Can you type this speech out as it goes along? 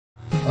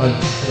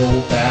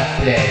until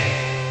that day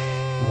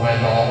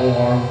when all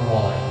are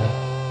one.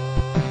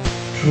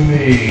 To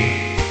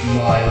me,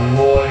 my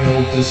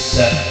loyal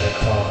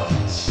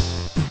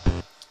Decepticons.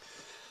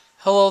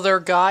 Hello there,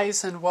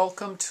 guys, and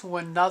welcome to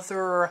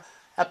another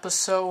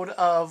episode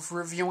of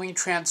Reviewing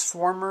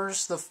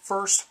Transformers, the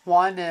first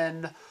one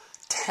in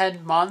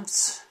 10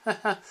 months.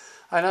 I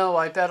know,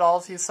 I bet all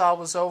of you thought it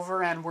was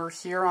over, and we're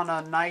here on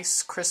a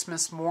nice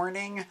Christmas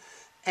morning.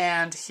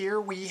 And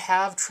here we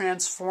have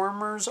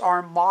Transformers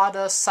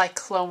Armada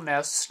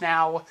Cyclonus.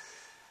 Now,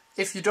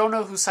 if you don't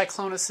know who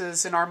Cyclonus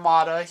is in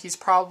Armada, he's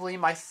probably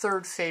my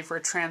third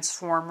favorite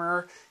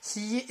Transformer.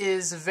 He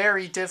is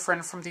very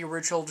different from the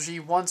original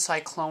G1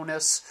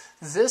 Cyclonus.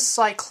 This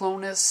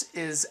Cyclonus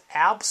is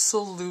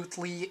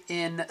absolutely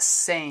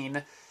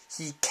insane.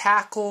 He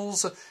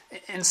cackles.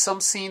 In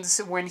some scenes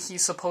when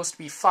he's supposed to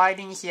be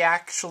fighting, he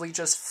actually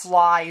just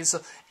flies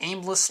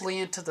aimlessly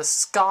into the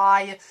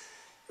sky.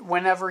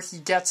 Whenever he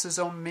gets his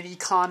own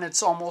minicon,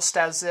 it's almost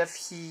as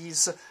if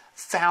he's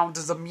found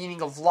the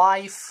meaning of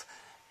life.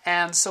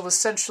 And so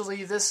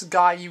essentially, this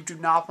guy you do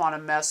not want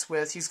to mess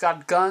with. He's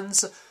got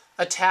guns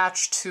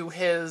attached to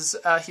his,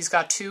 he's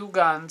got two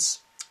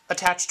guns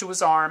attached to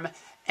his arm,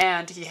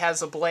 and he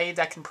has a blade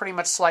that can pretty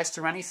much slice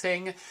through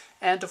anything,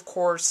 and of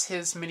course,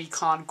 his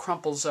minicon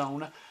Crumple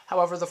Zone.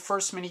 However, the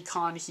first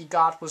minicon he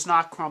got was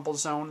not Crumple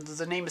Zone.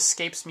 The name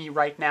escapes me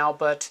right now,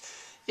 but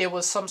it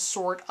was some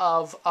sort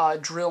of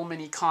drill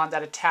minicon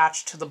that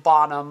attached to the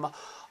bottom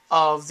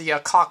of the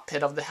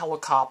cockpit of the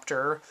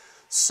helicopter.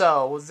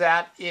 So,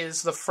 that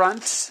is the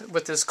front,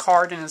 with his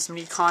card and his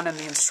minicon and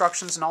the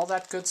instructions and all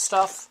that good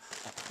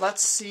stuff.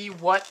 Let's see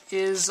what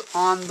is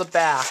on the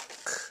back.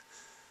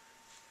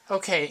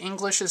 Okay,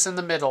 English is in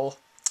the middle.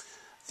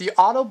 The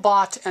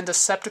Autobot and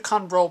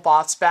Decepticon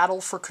robots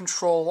battle for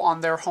control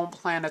on their home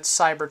planet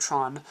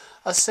Cybertron.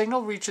 A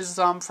signal reaches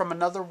them from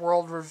another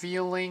world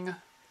revealing...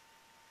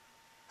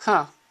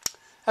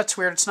 That's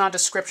weird. It's not a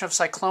description of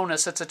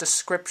Cyclonus, it's a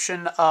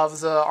description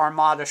of the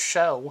Armada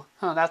show.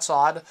 That's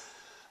odd.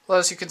 Well,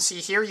 as you can see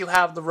here, you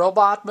have the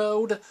robot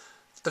mode,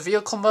 the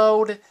vehicle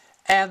mode,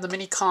 and the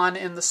minicon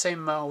in the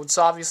same mode.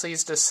 So obviously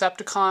he's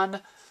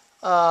Decepticon.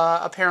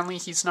 Apparently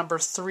he's number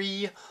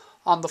 3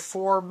 on the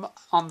form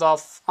I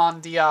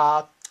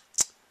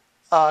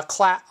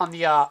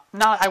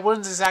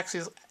wouldn't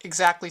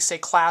exactly say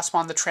class, but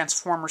on the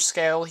Transformer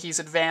scale. He's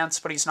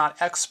advanced, but he's not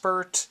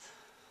expert.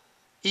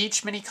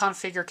 Each minicon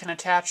figure can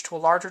attach to a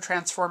larger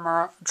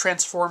Transformer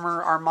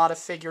Armada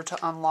figure to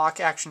unlock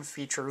action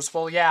features.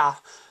 Well, yeah.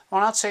 Why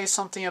not say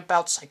something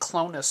about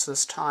Cyclonus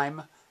this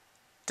time?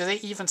 Do they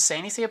even say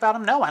anything about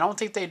him? No, I don't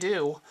think they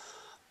do.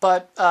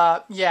 But,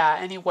 yeah,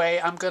 anyway,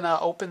 I'm gonna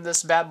open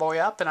this bad boy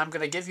up, and I'm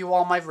gonna give you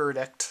all my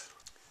verdict.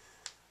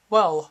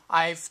 Well,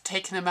 I've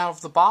taken him out of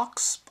the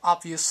box,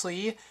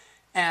 obviously,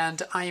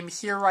 and I am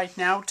here right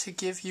now to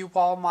give you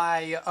all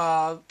my,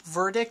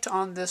 verdict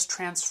on this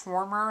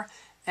Transformer,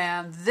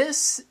 and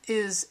this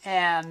is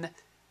an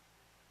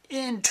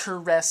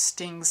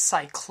interesting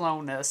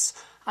Cyclonus.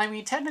 I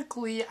mean,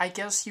 technically, I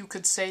guess you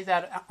could say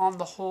that on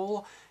the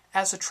whole,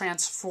 as a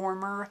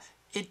Transformer,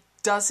 it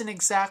doesn't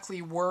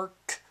exactly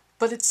work,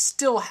 but it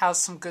still has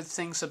some good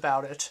things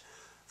about it.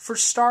 For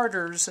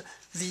starters,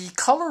 the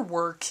color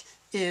work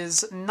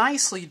is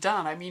nicely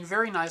done. I mean,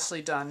 very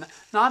nicely done.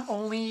 Not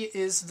only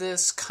is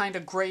this kind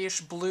of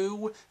grayish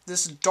blue,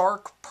 this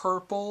dark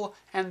purple,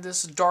 and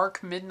this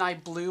dark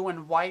midnight blue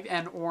and white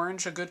and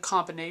orange a good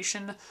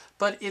combination,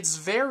 but it's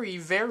very,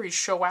 very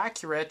show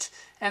accurate,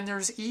 and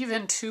there's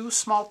even 2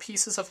 small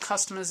pieces of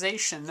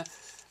customization.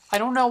 I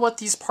don't know what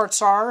these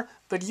parts are,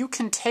 but you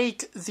can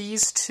take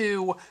these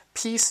 2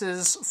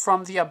 pieces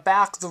from the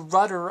back, the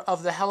rudder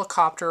of the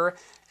helicopter,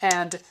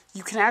 and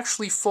you can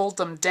actually fold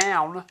them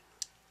down.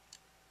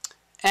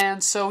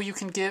 And so you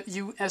can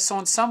so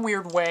in some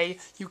weird way,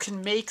 you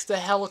can make the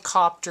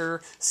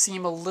helicopter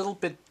seem a little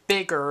bit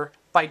bigger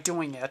by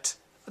doing it.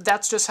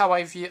 That's just how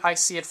I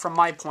see it from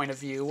my point of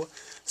view.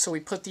 So we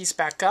put these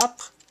back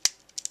up.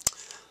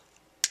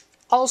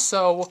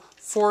 Also,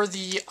 for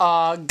the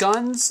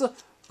guns,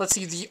 let's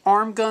see, the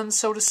arm guns,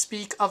 so to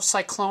speak, of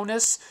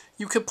Cyclonus,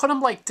 you could put them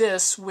like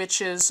this,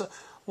 which is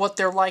what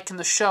they're like in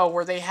the show,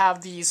 where they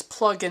have these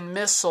plug-in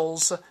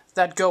missiles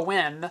that go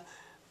in.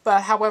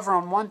 But however,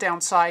 on one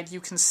downside, you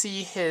can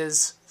see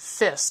his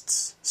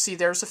fists. See,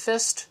 there's a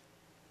fist,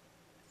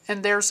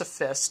 and there's a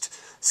fist.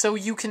 So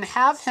you can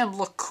have him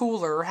look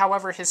cooler,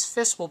 however his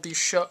fist will be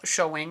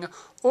showing,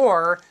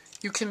 or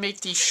you can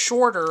make these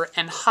shorter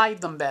and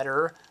hide them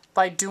better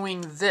by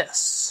doing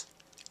this.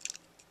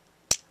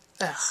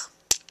 Ugh.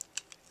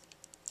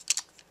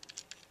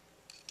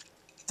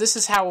 This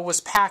is how it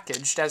was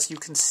packaged, as you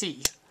can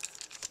see.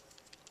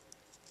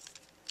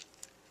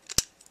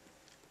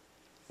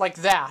 Like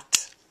that.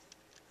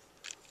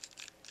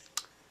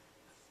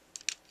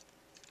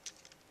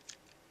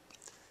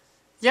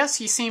 Yes,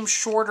 he seems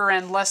shorter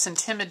and less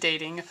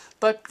intimidating,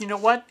 but you know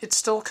what? It's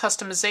still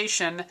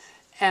customization,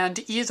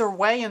 and either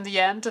way in the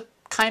end,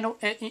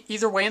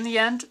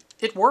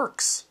 it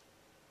works.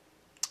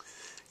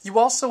 You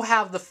also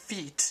have the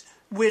feet.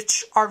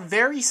 which are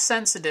very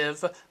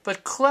sensitive,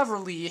 but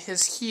cleverly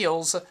his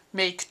heels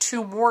make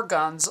 2 more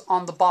guns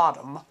on the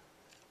bottom.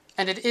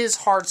 And it is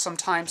hard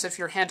sometimes if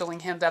you're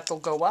handling him that they'll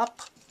go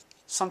up,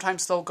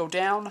 sometimes they'll go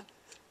down,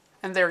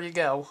 and there you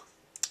go.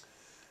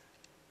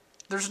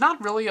 There's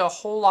not really a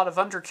whole lot of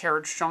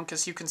undercarriage junk,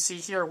 as you can see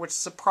here, which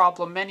is a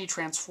problem many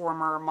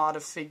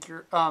Transformers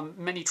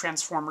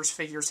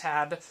figures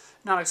had.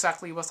 Not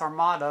exactly with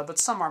Armada, but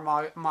some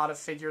Armada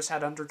figures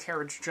had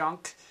undercarriage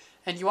junk.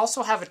 And you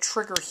also have a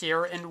trigger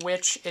here in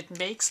which it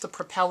makes the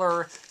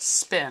propeller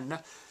spin.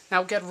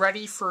 Now get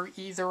ready for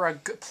either a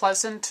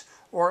pleasant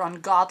or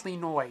ungodly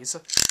noise.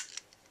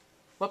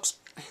 Whoops.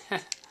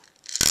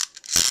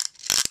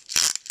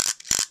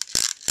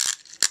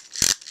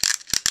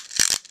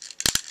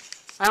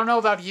 I don't know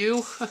about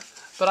you,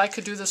 but I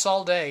could do this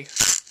all day.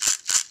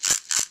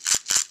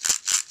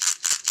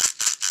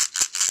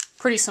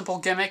 Pretty simple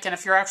gimmick, and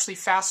if you're actually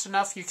fast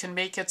enough, you can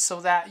make it so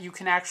that you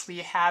can actually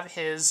have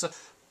his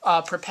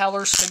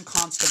propeller spin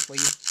constantly.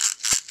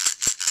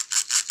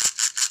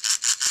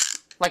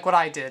 Like what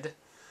I did.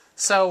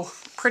 So,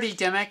 pretty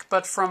gimmick,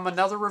 but from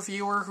another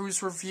reviewer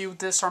who's reviewed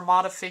this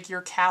Armada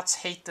figure, cats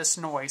hate this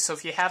noise. So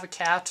if you have a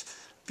cat,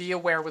 be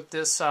aware with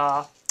this,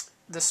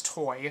 this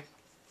toy.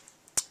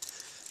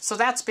 So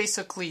that's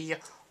basically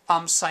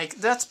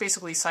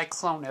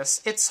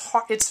Cyclonus.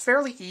 It's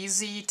fairly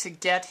easy to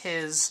get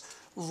his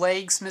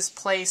legs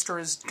misplaced, or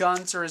his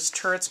guns or his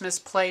turrets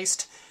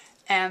misplaced,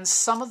 and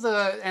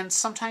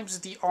sometimes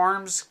the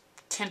arms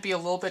can be a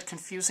little bit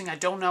confusing. I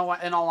don't know,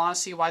 in all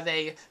honesty, why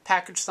they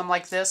package them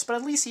like this, but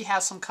at least he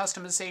has some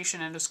customization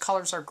and his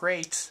colors are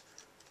great.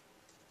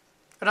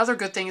 Another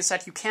good thing is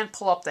that you can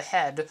pull up the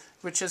head,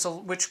 which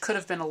could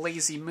have been a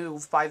lazy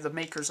move by the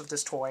makers of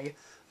this toy,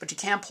 but you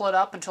can pull it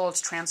up until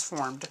it's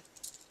transformed.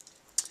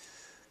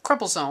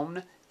 Crumple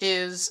Zone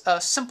is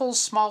a simple,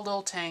 small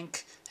little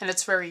tank, and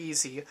it's very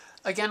easy.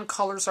 Again,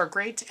 colors are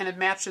great, and it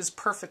matches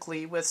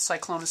perfectly with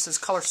Cyclonus'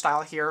 color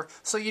style here,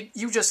 so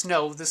you just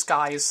know this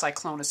guy is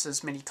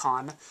Cyclonus'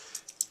 Minicon.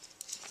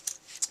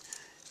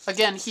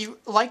 Again,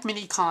 like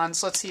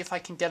Minicons, let's see if I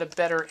can get a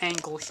better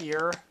angle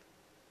here.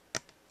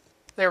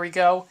 There we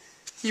go.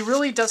 He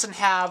really doesn't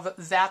have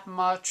that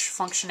much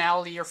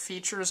functionality or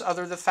features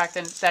other than the fact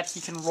that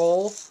he can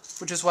roll,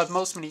 which is what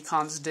most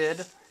Minicons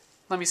did.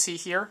 Let me see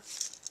here.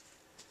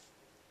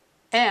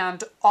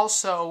 And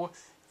also,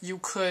 you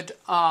could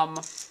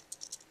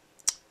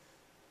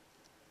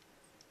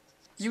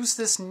use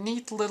this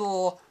neat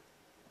little...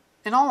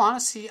 In all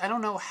honesty, I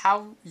don't know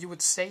how you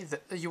would say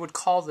that you would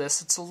call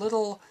this. It's a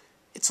little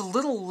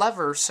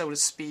lever, so to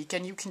speak,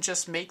 and you can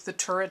just make the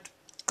turret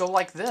go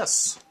like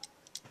this,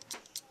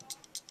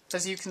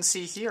 as you can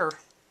see here.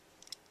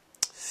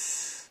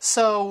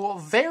 So,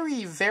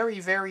 very, very,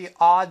 very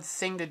odd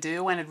thing to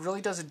do, and it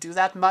really doesn't do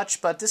that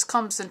much, but this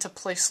comes into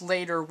place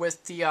later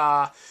with the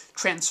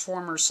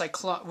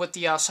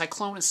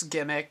Cyclonus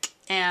gimmick,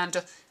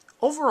 and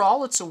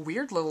overall it's a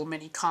weird little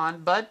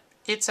Minicon, but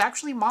it's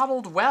actually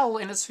modeled well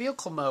in its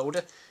vehicle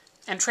mode,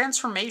 and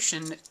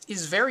transformation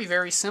is very,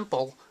 very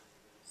simple.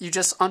 You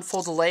just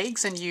unfold the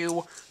legs and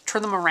you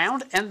turn them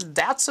around, and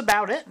that's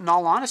about it, in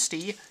all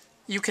honesty.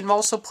 You can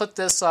also put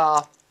this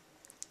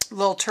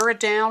little turret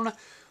down,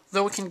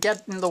 though it can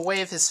get in the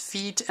way of his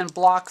feet and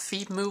block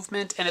feet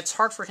movement, and it's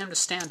hard for him to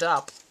stand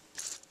up,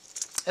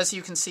 as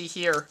you can see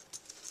here.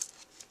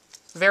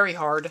 Very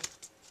hard.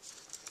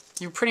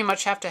 You pretty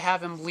much have to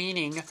have him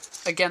leaning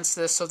against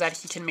this so that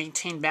he can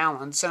maintain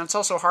balance, and it's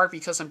also hard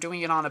because I'm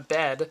doing it on a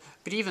bed,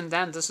 but even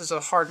then this is a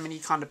hard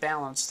Minicon to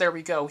balance. There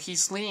we go.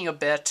 He's leaning a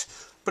bit,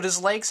 but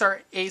his legs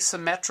are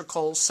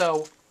asymmetrical,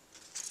 so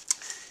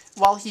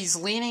while he's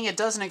leaning, it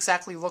doesn't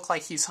exactly look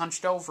like he's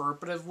hunched over,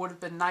 but it would have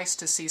been nice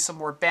to see some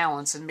more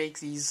balance and make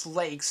these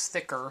legs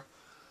thicker.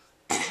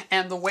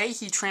 And the way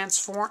he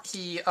goes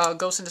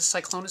into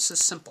Cyclonus is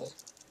simple.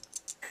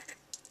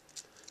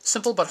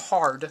 Simple but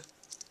hard.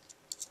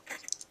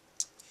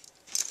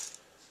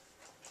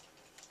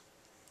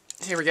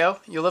 Here we go.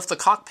 You lift the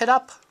cockpit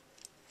up.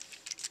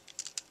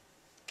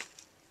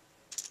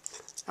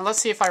 And let's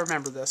see if I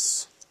remember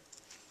this.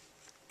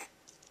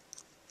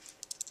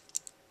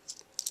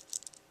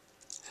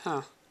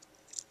 Huh.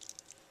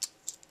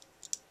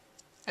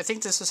 I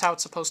think this is how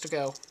it's supposed to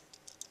go.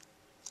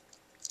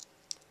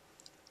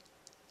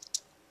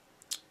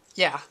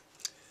 Yeah.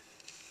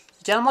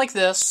 Get him like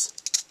this,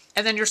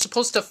 and then you're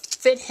supposed to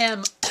fit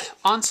him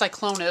on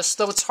Cyclonus,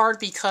 though it's hard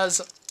because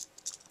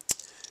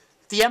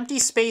the empty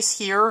space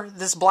here,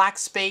 this black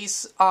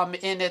space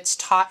in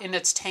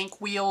its tank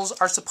wheels,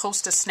 are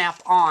supposed to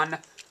snap on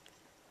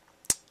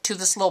to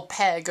this little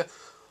peg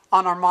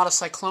on Armada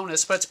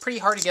Cyclonus, but it's pretty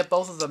hard to get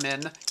both of them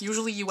in.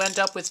 Usually you end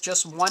up with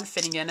just one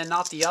fitting in and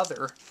not the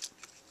other.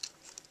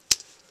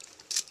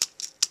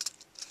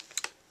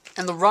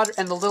 And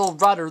the little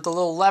rudder, the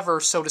little lever,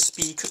 so to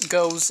speak,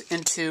 goes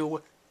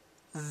into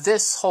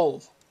this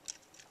hole.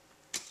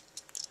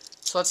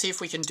 So let's see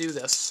if we can do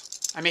this.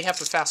 I may have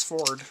to fast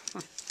forward.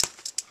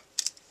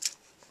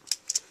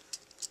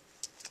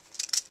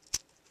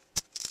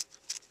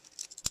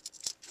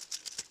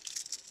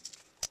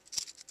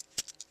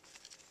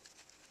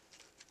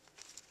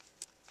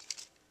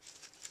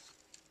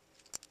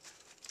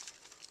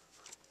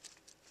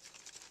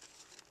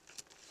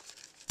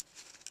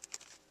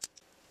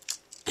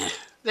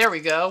 There we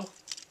go.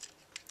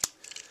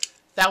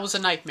 That was a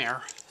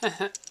nightmare.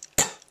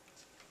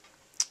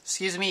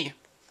 Excuse me.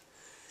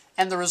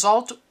 And the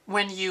result,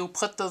 when you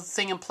put the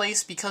thing in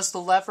place, because the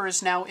lever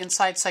is now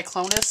inside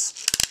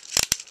Cyclonus,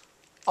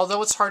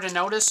 although it's hard to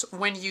notice,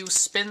 when you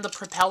spin the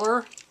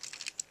propeller,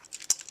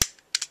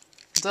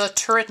 the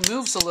turret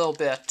moves a little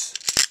bit.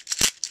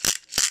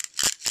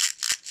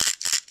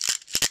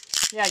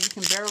 Yeah, you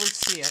can barely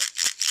see it.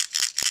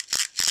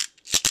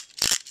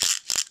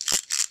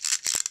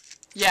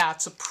 Yeah,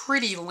 it's a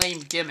pretty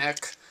lame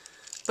gimmick.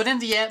 But in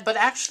the end,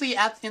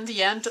 in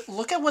the end,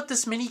 look at what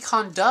this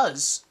minicon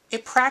does.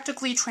 It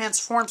practically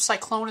transforms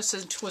Cyclonus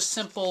into a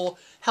simple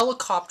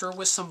helicopter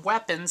with some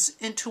weapons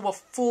into a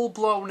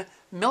full-blown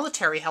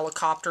military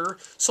helicopter.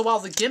 So while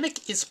the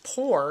gimmick is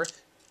poor,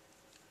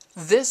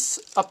 this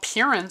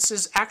appearance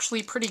is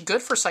actually pretty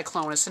good for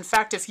Cyclonus. In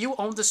fact, if you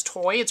own this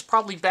toy, it's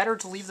probably better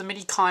to leave the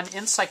minicon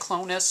in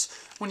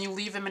Cyclonus when you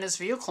leave him in his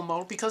vehicle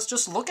mode, because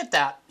just look at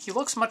that. He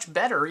looks much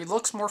better. He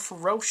looks more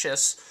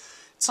ferocious.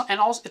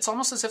 It's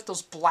almost as if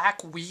those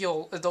black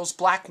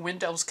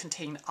windows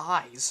contain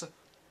eyes.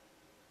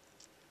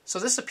 So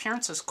this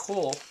appearance is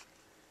cool.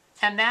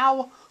 And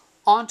now,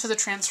 on to the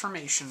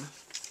transformation.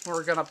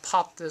 We're going to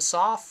pop this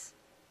off.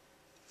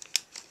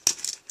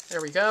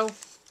 There we go.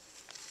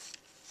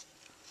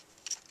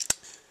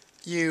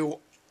 You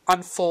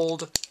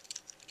unfold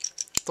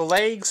the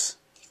legs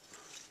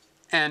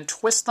and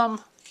twist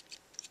them.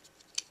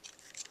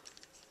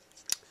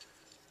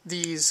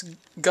 These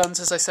guns,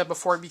 as I said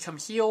before, become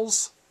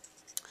heels.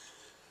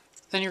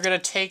 Then you're going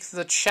to take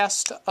the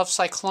chest of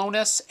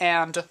Cyclonus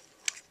and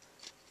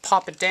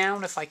pop it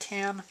down if I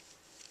can.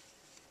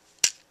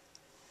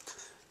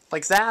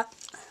 Like that.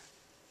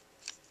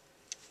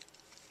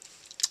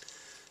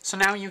 So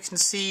now you can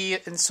see,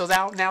 and so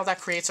now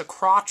that creates a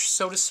crotch,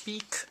 so to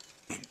speak.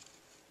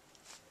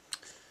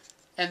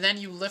 And then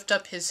you lift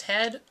up his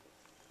head.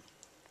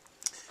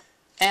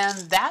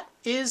 And that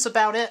is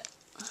about it.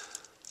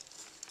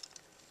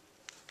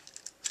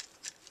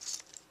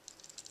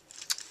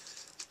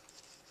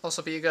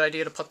 Also be a good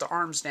idea to put the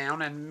arms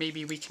down, and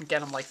maybe we can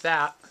get him like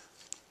that.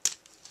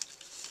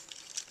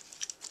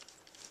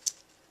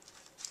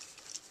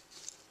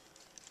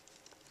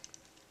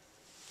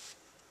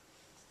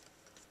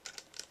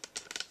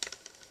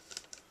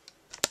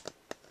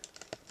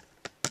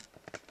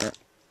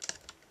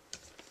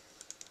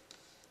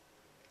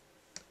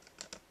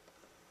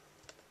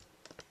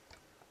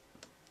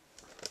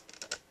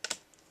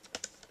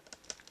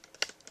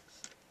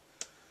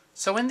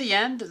 So in the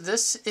end,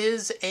 this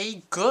is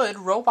a good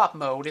robot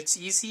mode. It's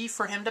easy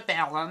for him to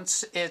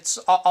balance. It's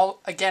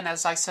again,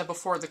 as I said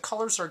before, the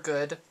colors are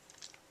good.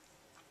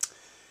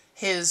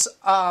 His,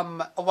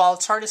 while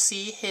it's hard to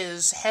see,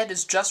 his head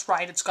is just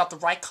right. It's got the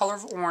right color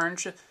of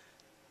orange.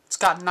 It's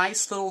got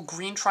nice little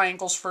green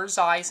triangles for his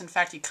eyes. In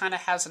fact, he kind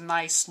of has a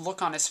nice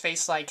look on his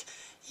face like,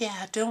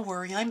 yeah, don't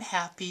worry, I'm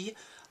happy.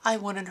 I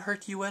wouldn't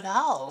hurt you at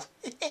all.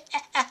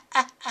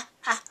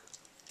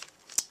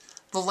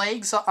 The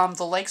legs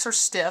are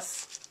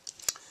stiff.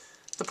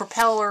 The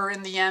propeller,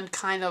 in the end,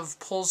 kind of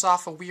pulls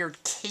off a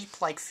weird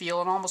cape-like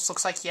feel. It almost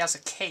looks like he has a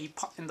cape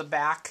in the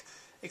back,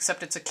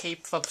 except it's a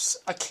cape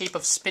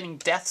of spinning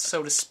death,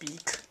 so to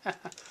speak.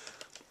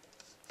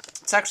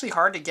 It's actually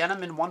hard to get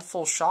him in one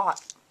full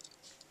shot.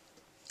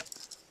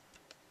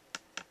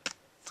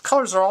 The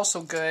colors are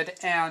also good,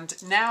 and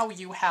now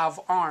you have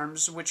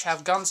arms, which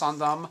have guns on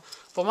them.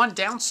 The one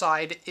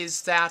downside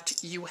is that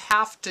you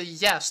have to,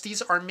 yes,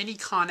 these are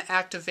minicon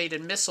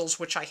activated missiles,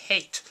 which I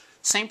hate.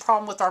 Same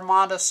problem with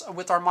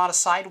Armada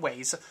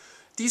Sideways.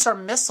 These are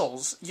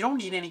missiles. You don't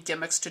need any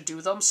gimmicks to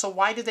do them, so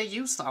why do they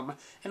use them?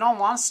 In all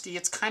honesty,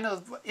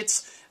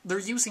 they're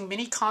using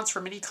minicons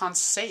for minicon's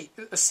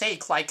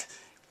sake. Like,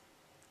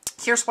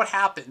 here's what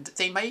happened.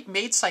 They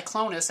made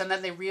Cyclonus, and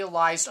then they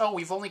realized, oh,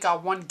 we've only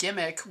got one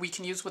gimmick we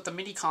can use with the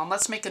minicon.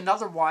 Let's make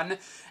another one,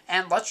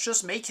 and let's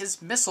just make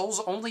his missiles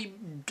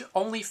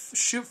only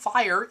shoot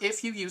fire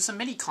if you use a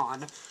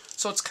minicon.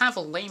 So it's kind of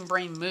a lame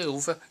brain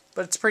move,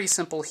 but it's pretty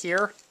simple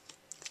here.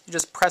 You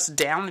just press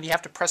down, and you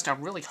have to press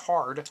down really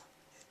hard.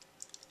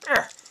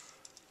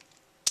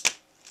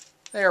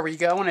 There we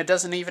go, and it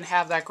doesn't even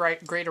have that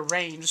great a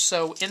range.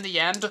 So in the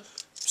end,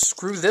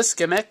 screw this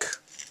gimmick.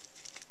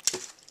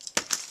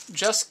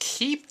 Just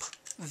keep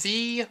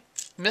the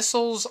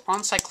missiles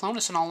on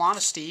Cyclonus, in all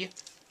honesty.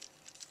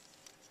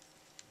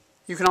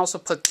 You can also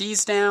put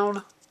these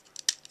down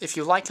if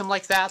you like him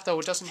like that, though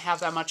it doesn't have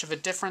that much of a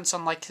difference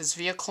unlike his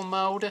vehicle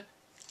mode.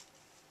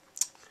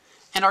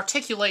 And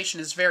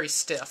articulation is very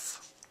stiff.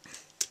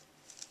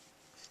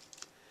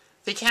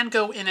 They can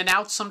go in and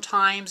out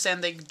sometimes,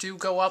 and they do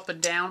go up and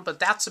down, but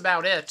that's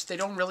about it. They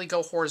don't really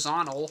go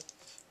horizontal,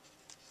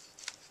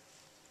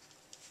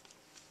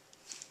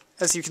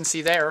 as you can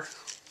see there.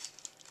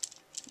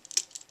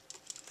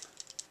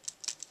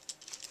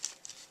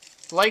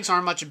 The legs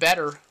aren't much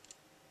better.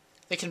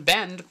 They can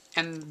bend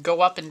and go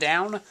up and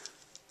down,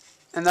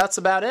 and that's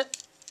about it.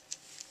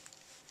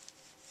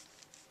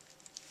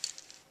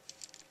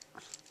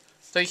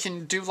 So you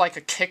can do like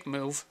a kick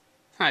move.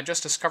 I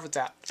just discovered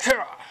that.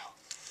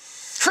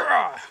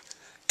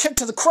 Kick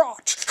to the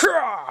crotch.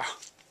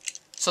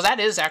 So that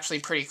is actually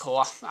pretty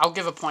cool. I'll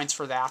give it points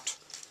for that.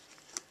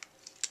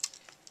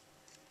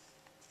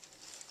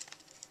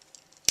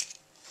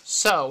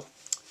 So,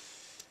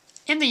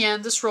 in the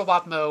end, this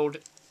robot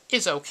mode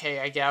is okay,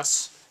 I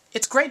guess.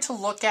 It's great to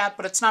look at,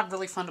 but it's not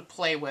really fun to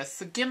play with.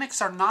 The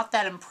gimmicks are not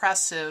that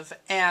impressive,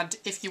 and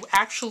if you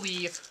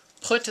actually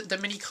put the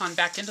Minicon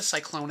back into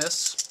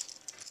Cyclonus,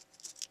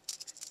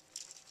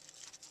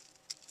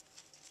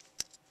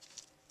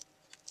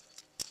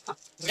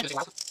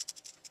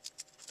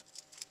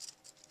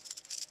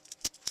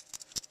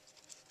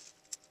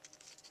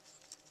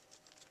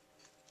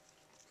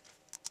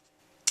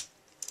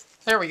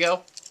 there we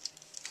go.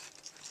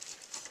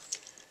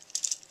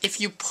 If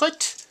you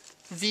put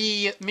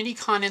the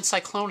Minicon in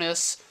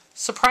Cyclonus,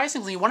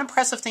 surprisingly, one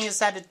impressive thing is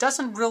that it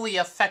doesn't really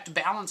affect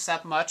balance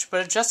that much, but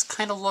it just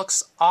kind of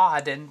looks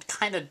odd and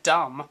kind of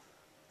dumb.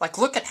 Like,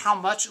 look at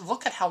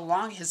how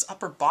long his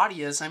upper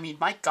body is. I mean,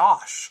 my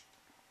gosh.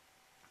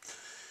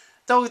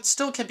 Though it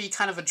still can be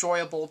kind of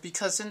enjoyable,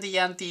 because in the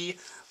end, the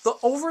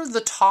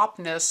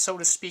over-the-topness, so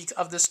to speak,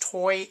 of this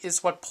toy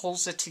is what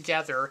pulls it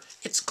together.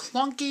 It's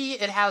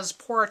clunky, it has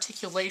poor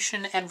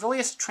articulation, and really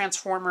as a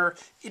Transformer,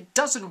 it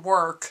doesn't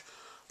work.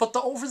 But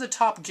the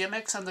over-the-top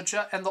gimmicks and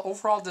the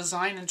overall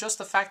design, and just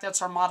the fact that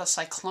it's Armada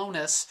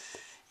Cyclonus,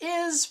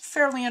 is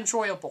fairly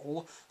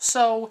enjoyable.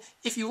 So,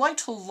 if you like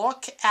to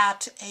look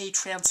at a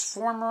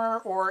Transformer,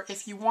 or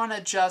if you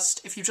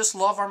just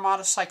love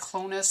Armada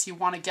Cyclonus, you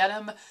want to get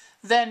him,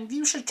 then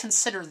you should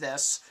consider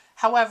this.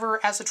 However,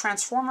 as a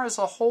Transformer as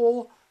a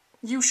whole,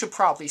 you should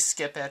probably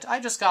skip it. I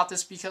just got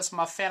this because I'm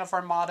a fan of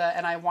Armada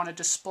and I want to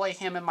display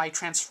him in my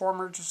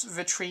Transformers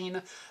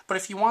vitrine, but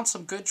if you want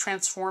some good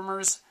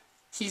Transformers,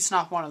 he's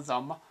not one of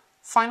them.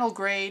 Final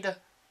grade,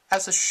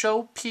 as a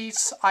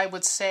showpiece, I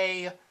would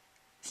say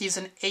he's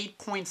an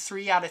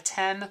 8.3 out of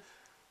 10,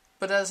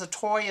 but as a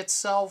toy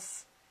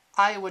itself,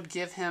 I would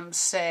give him,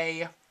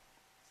 say,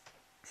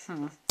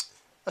 a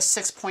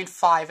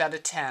 6.5 out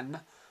of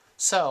 10.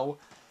 So,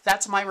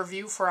 that's my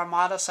review for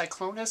Armada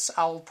Cyclonus.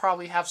 I'll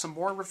probably have some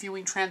more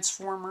reviewing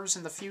Transformers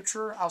in the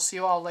future. I'll see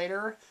you all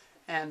later,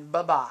 and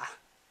bye-bye.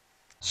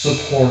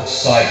 Support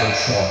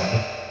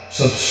Cybertron.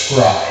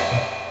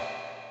 Subscribe.